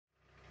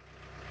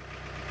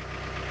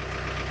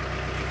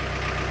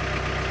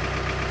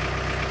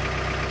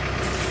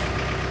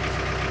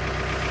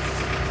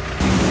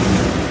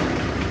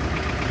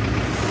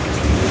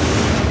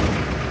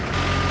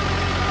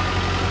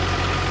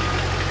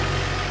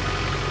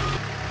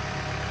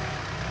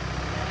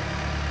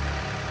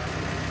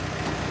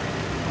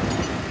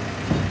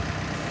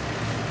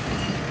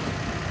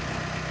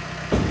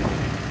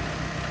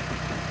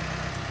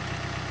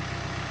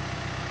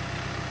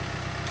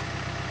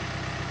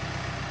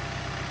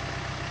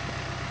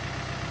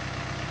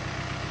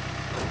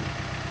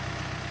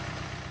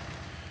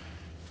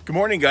Good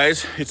morning,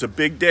 guys. It's a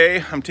big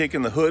day. I'm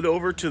taking the hood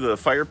over to the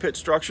fire pit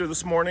structure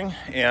this morning,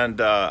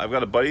 and I've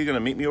got a buddy going to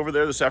meet me over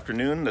there this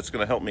afternoon that's going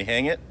to help me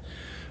hang it.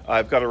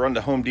 I've got to run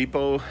to Home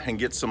Depot and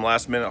get some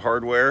last minute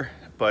hardware,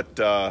 but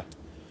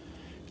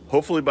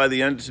hopefully by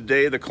the end of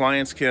today the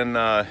clients can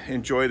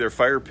enjoy their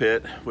fire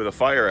pit with a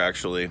fire.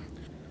 Actually,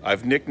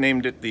 I've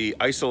nicknamed it the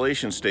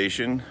isolation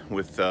station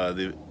with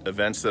the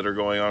events that are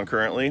going on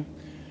currently.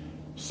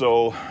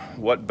 So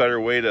what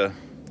better way to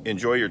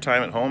enjoy your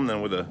time at home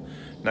than with a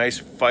nice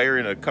fire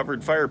in a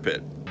covered fire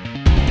pit.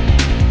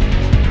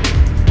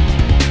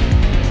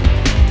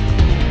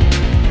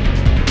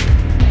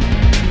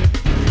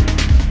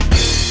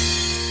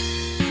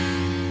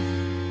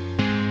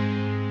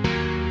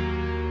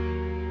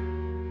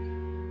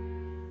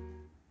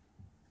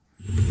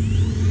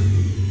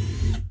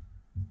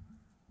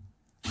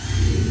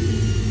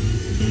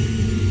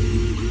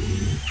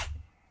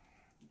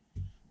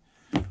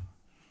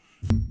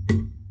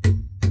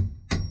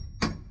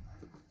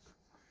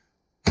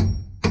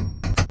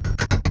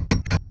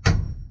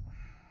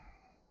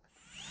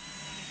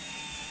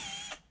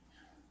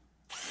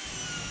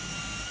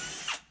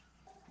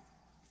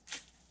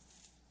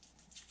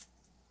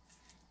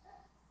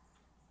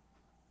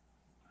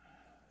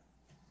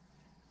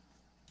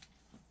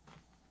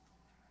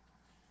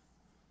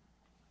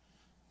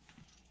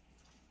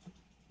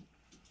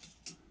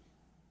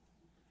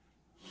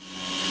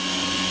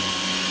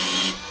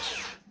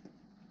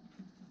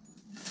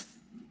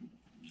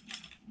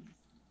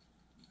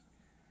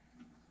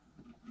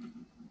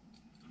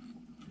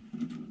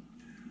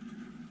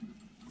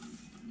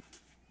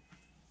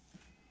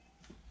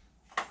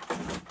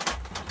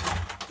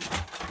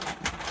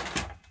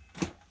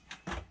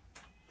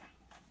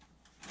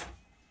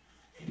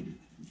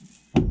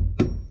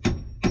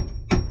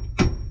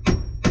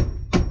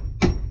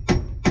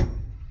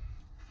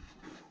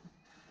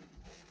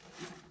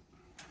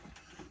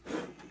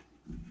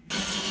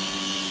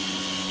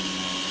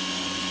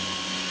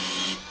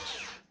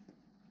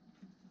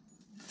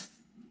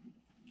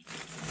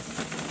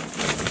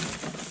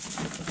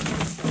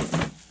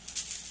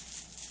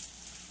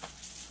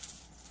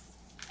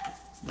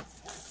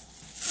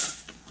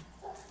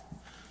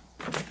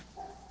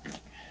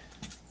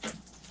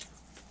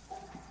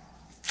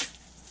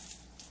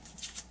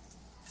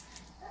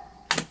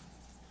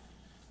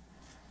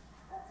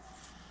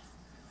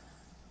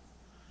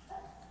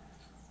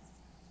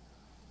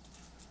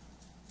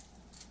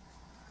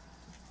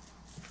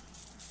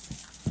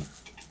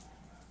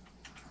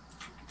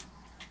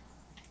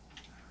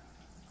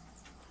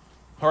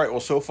 All right,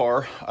 well, so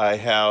far I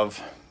have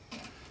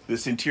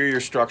this interior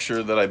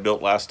structure that I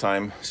built last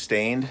time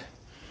stained,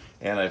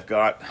 and I've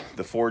got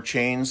the 4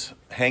 chains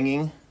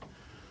hanging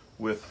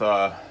with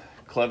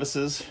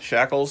clevises,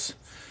 shackles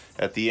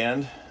at the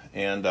end,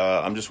 and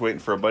I'm just waiting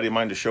for a buddy of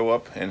mine to show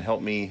up and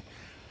help me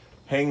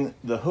hang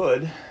the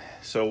hood.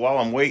 So while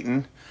I'm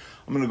waiting,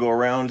 I'm gonna go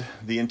around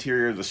the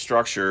interior of the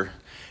structure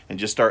and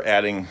just start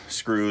adding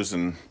screws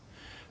and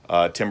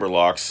timber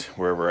locks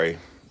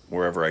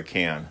wherever I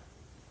can,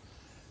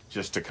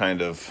 just to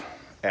kind of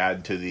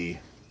add to the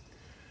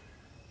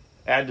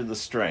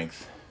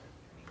strength.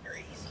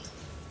 Very easy.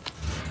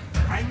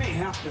 I may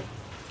have to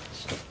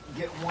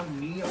get one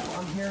knee up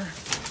on here.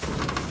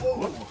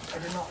 Whoa, I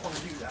did not want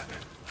to do that.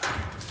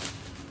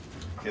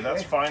 Okay,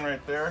 that's fine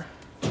right there.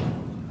 I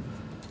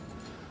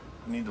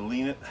need to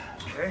lean it.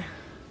 Okay.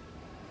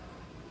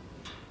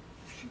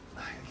 I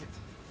gotta get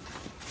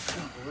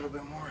a little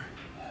bit more.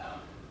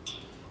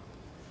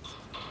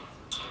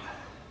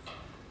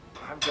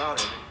 I've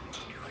got it.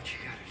 Do what you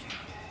gotta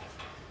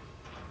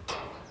do.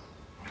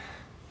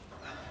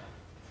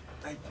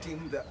 I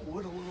dinged that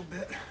wood a little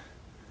bit.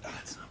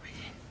 That's not big.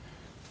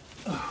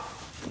 Oh,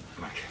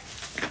 okay.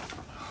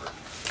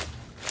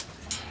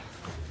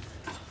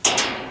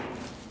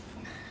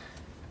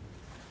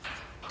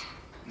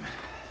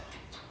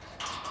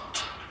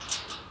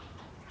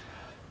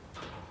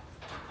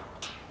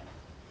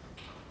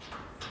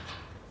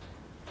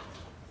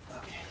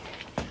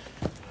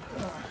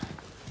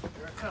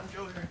 Here I come,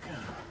 Joe, here I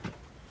come.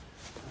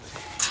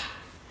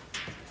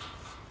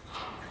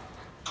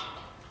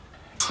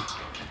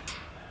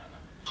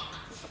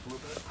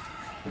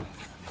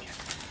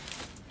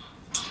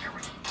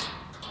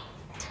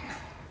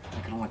 I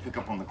can only pick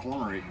up on the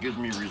corner. It gives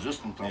me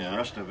resistance on the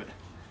rest of it.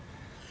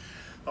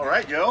 All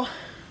right, Joe.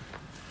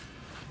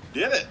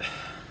 Did it.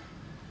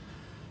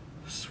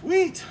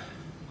 Sweet.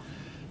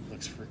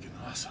 Looks freaking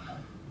awesome.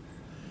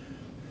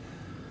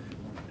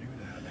 Do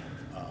that.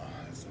 Oh,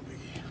 that's a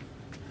biggie.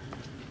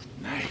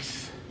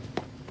 Nice.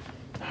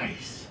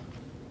 Nice.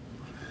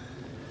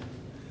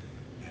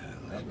 Yeah,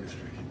 that looks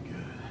freaking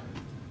good.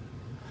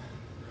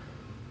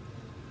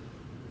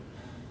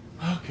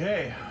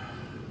 Okay.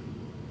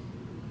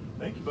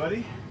 Thank you,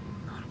 buddy.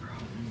 Not a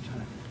problem.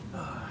 Anytime.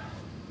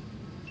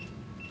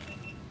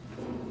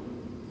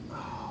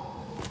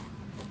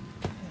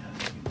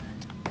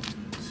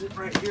 Sit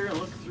right here and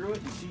look through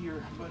it and see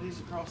your buddies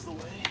across the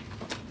way.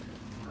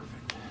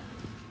 Perfect.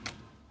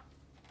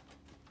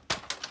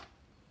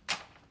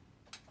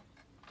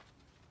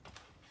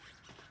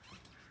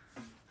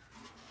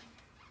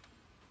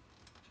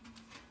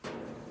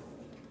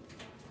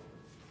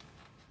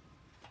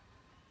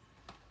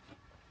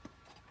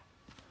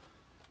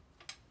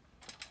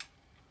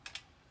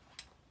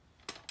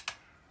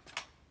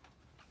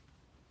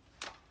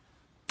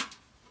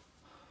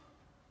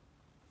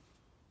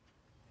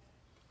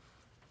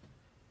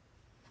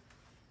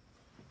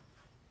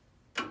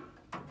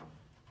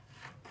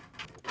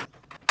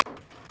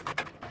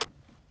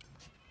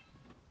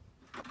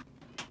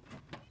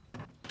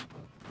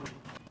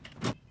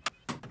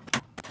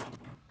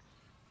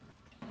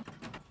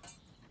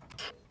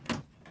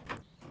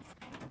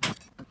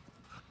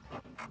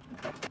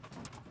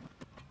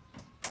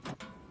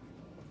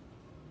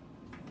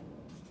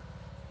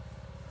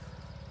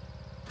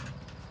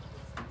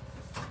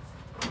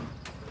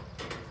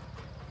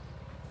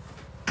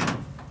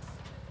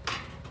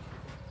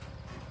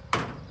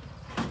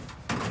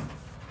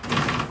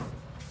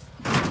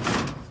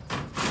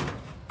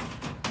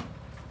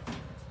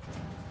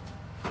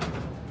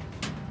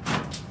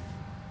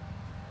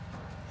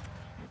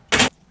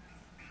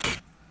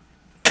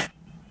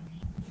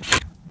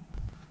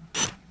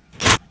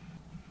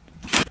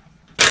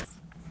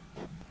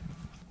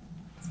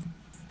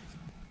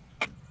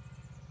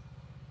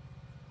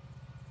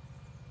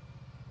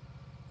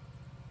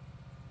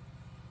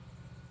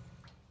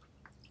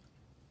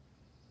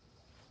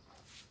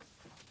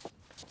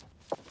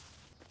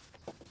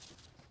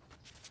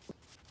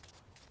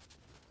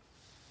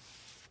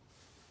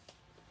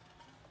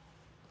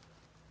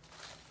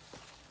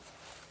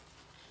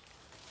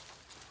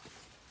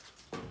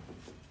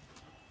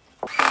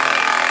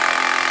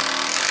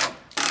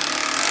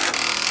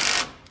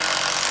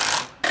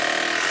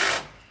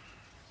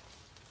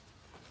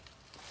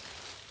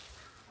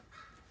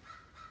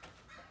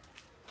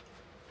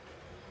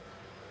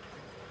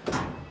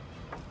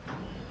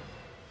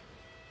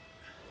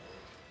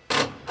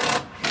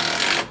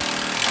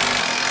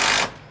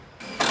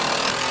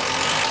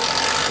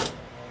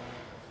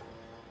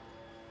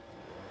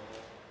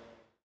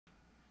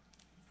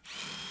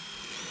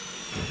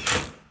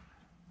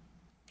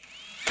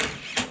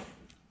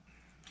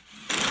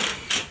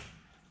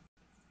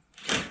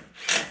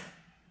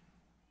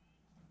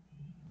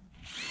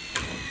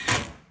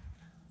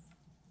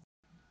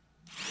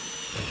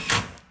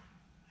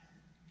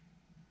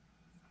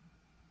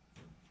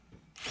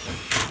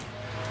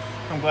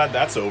 I'm glad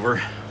that's over.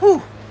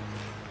 Whew.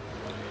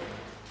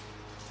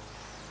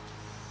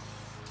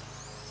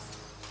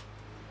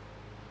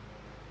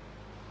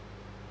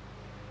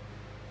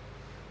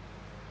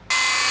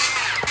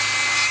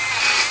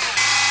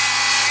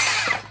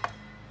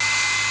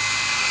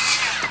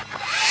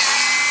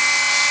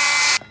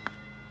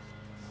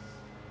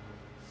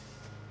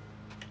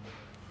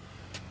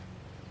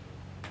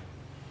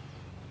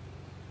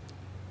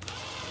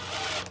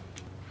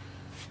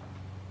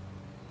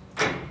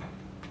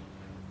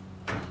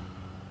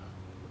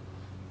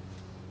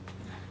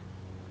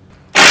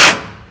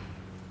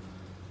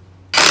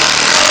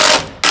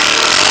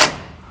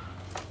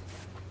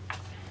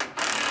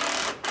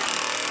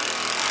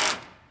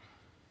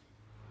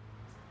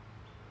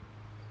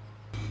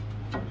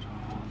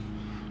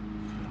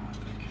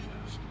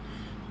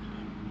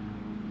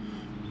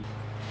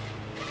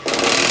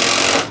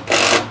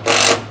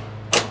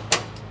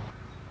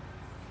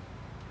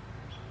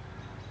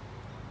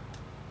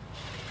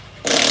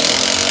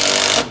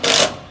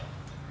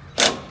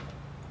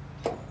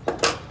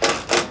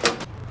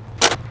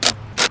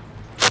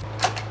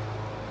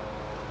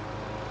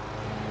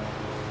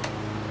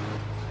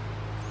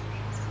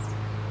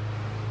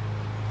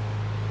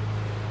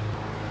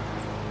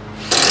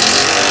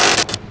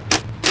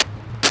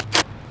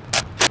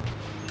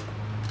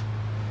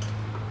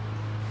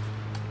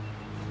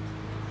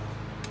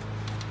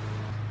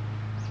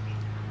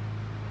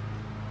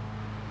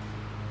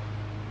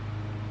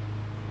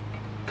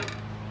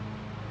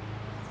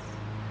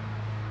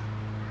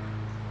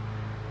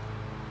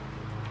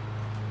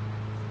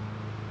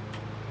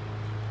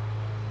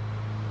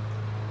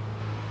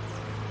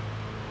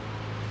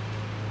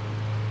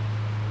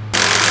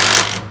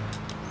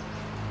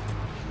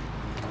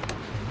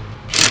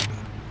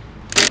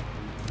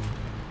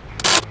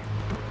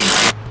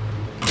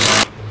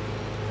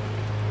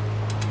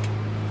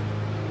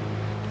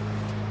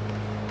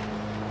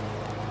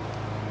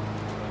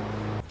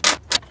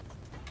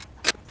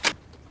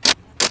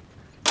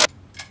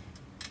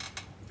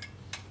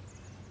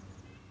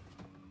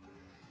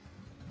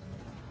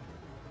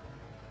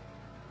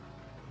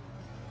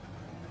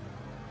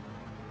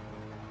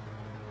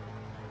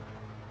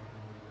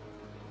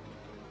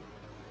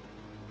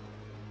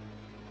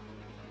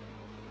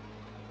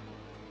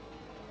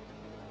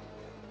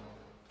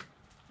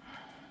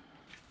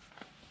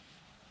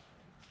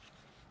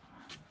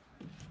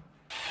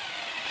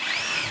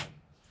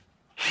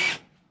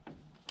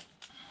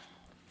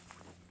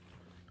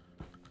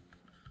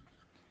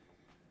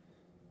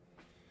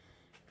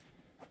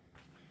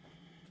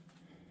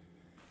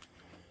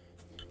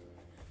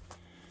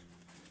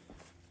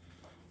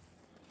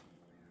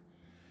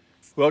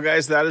 Well,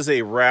 guys, that is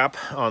a wrap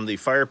on the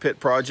fire pit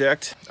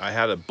project. I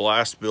had a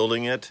blast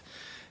building it.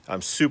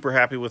 I'm super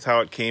happy with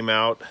how it came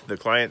out. The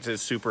client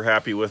is super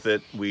happy with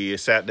it. We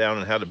sat down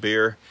and had a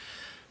beer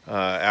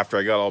after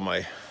I got all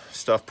my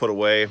stuff put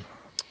away.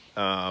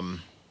 I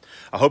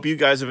hope you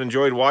guys have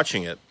enjoyed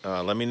watching it.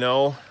 Let me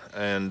know.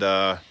 And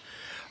I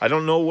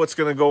don't know what's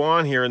going to go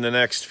on here in the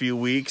next few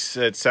weeks.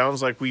 It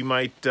sounds like we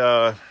might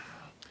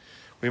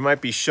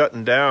be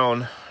shutting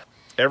down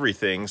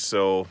everything.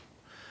 So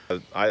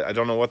I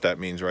don't know what that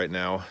means right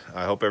now.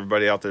 I hope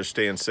everybody out there is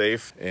staying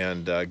safe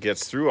and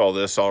gets through all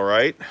this all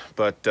right.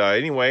 But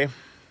anyway,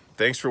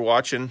 thanks for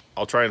watching.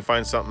 I'll try and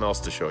find something else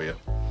to show you.